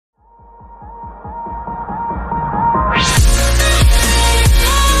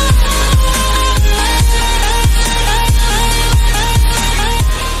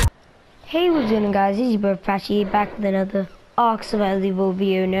guys, it's your boy Appachi back with another Ark Survival Evolved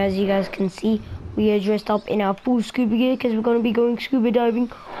video. And as you guys can see, we are dressed up in our full scuba gear because we're going to be going scuba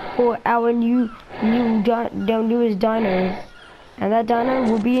diving for our newest dino. And that dino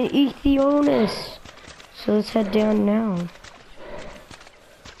will be an Ichthyonis. So let's head down now.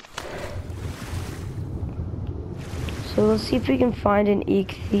 So let's see if we can find an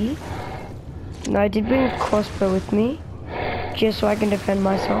Ichthi. Now I did bring a crossbow with me, just so I can defend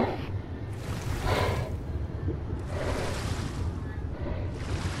myself.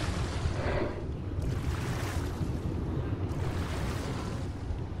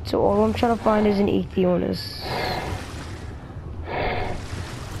 So all I'm trying to find is an Ichthyonis.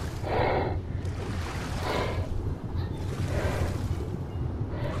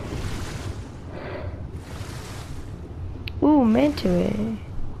 Ooh, manta.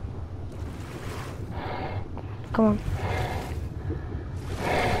 Come on.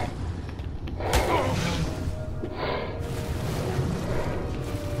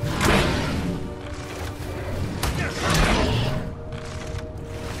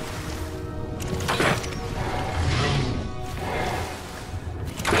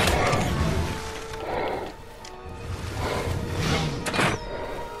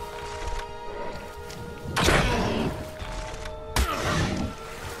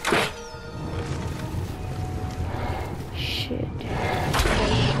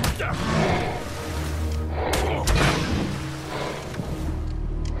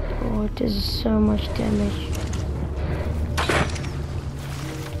 Oh, it does so much damage.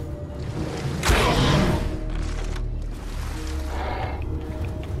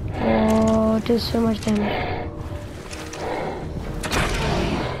 Oh, it does so much damage.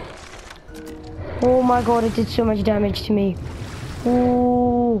 Oh my god, it did so much damage to me.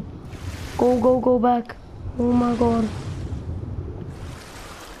 Oh, go back. Oh my god.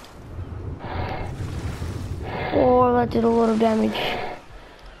 Oh, that did a lot of damage.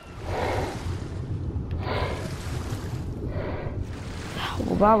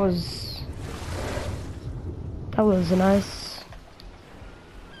 Well, that was nice.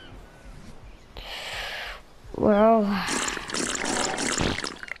 Well, I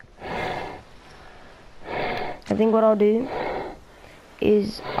think what I'll do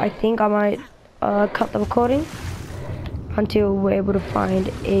is I think I might cut the recording until we're able to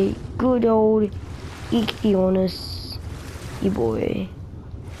find a good old Ichthyonis, boy.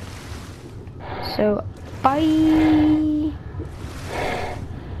 So, bye.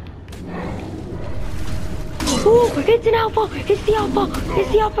 Oh, it's an alpha! It's the alpha!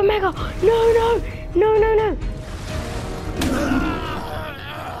 It's the alpha mega! No!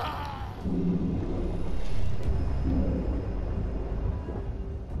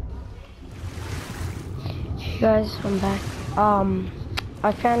 Hey guys, I'm back.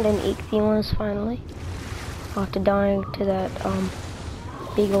 I found an Ichthyonis finally. After dying to that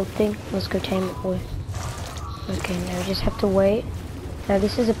big old thing. Let's go tame it, boy. Okay, now we just have to wait. Now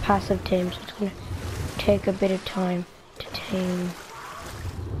this is a passive tame, so it's gonna take a bit of time to tame.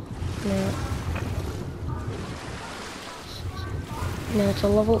 Now it's a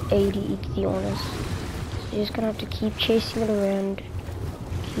level 80 Ichthyonis. So you're just gonna have to keep chasing it around,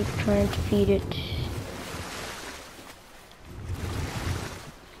 keep trying to feed it.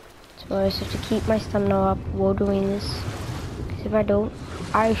 So I just have to keep my stamina up while doing this, because if I don't,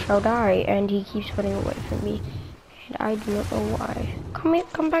 I shall die. And he keeps running away from me, and I do not know why. Come here,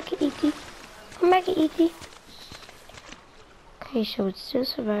 come back, E.T. Come back, E.T. Okay, so it's still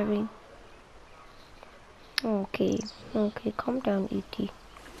surviving. Okay, calm down, E.T.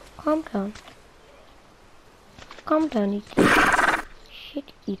 Calm down, E.T.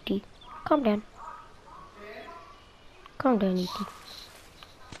 Shit, E.T. Calm down, E.T.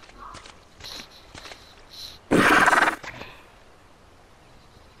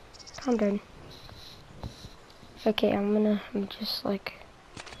 Calm down. Okay, I'm just like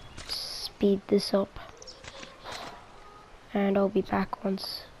speed this up, and I'll be back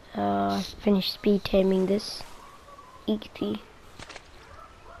once I finish speed taming this Ichthi.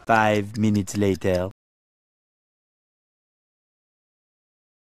 5 minutes later.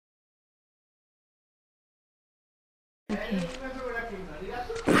 Okay.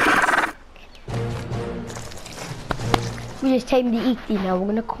 We just tamed the Ichthi. Now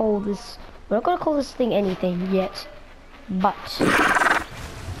we're not gonna call this thing anything yet, but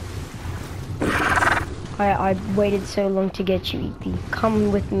I waited so long to get you, Ichthi.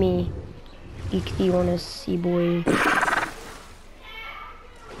 Come with me, Ichthyonis, boy.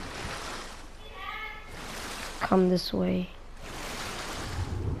 Come this way.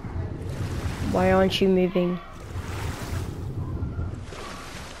 Why aren't you moving?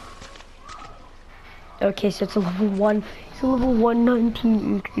 Okay, so it's a level 1. It's a level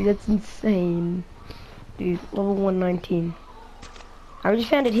 119 XP. That's insane. Dude, level 119. I just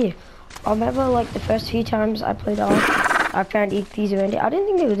found it here. I remember like the first few times I played Ark, I found these around it. I didn't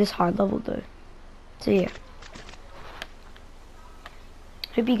think they were this high level though. So yeah.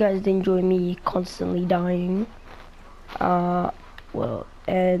 Hope you guys enjoy me constantly dying. Well,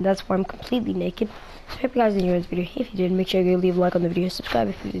 and that's why I'm completely naked. So hope you guys enjoyed this video. If you did, make sure you leave a like on the video, subscribe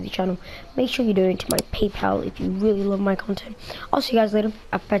if you're new to the channel. Make sure you donate to my PayPal if you really love my content. I'll see you guys later.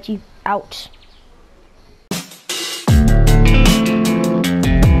 Appachi out.